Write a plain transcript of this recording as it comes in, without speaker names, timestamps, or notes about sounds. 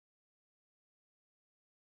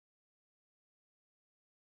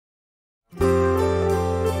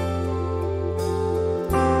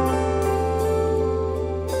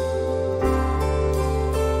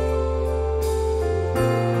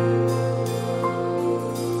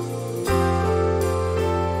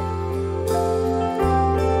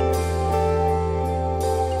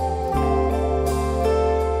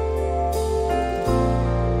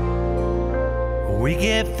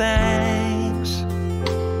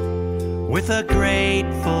with a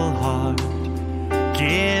grateful heart,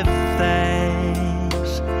 give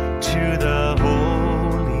thanks to the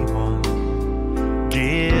Holy One.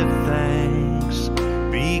 Give thanks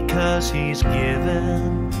because He's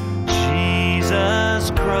given Jesus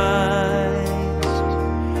Christ,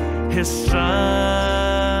 His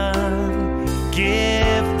Son.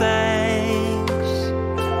 Give thanks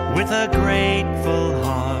with a grateful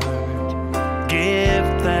heart. Give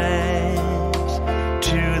thanks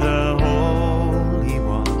to the Holy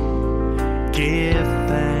One. Give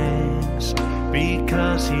thanks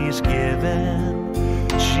because He's given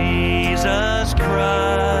Jesus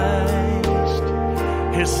Christ,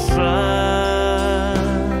 His Son.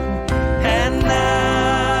 And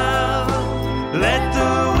now let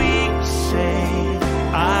the weak say,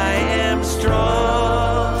 I am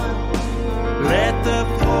strong. Let the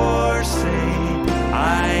poor say,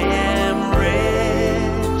 I am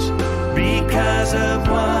rich because of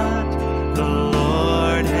what the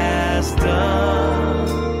Lord has done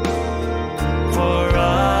for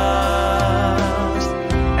us.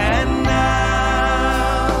 And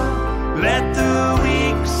now let the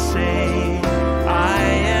weak say, I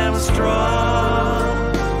am strong.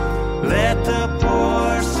 Let the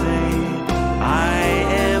poor say, I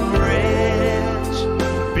am rich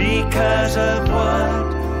because of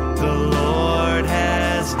what the Lord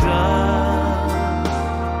has done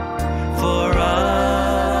for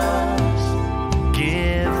us.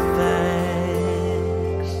 Give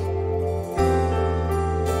thanks.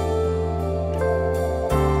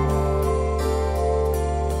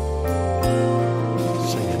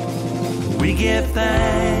 Sing it. We give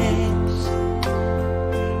thanks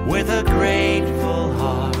with a grateful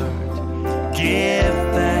heart. Give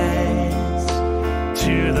thanks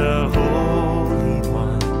to the Holy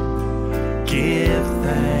One. Give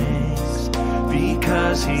thanks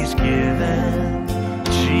because He's given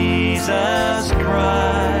Jesus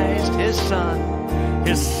Christ, His Son,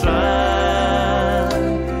 His Son.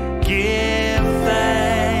 Give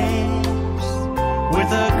thanks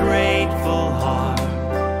with a grateful heart.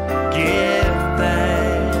 Give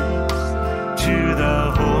thanks to the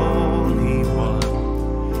Holy One.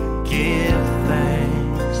 Give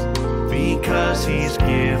thanks because He's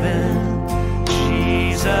given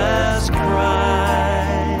Jesus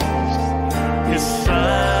Christ, His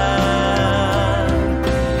Son.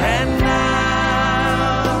 And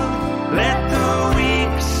now let the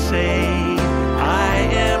weak say, I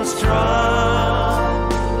am strong.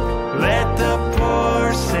 Let the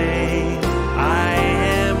poor say, I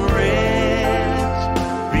am rich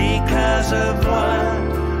because of what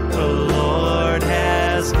the Lord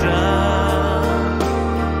has done.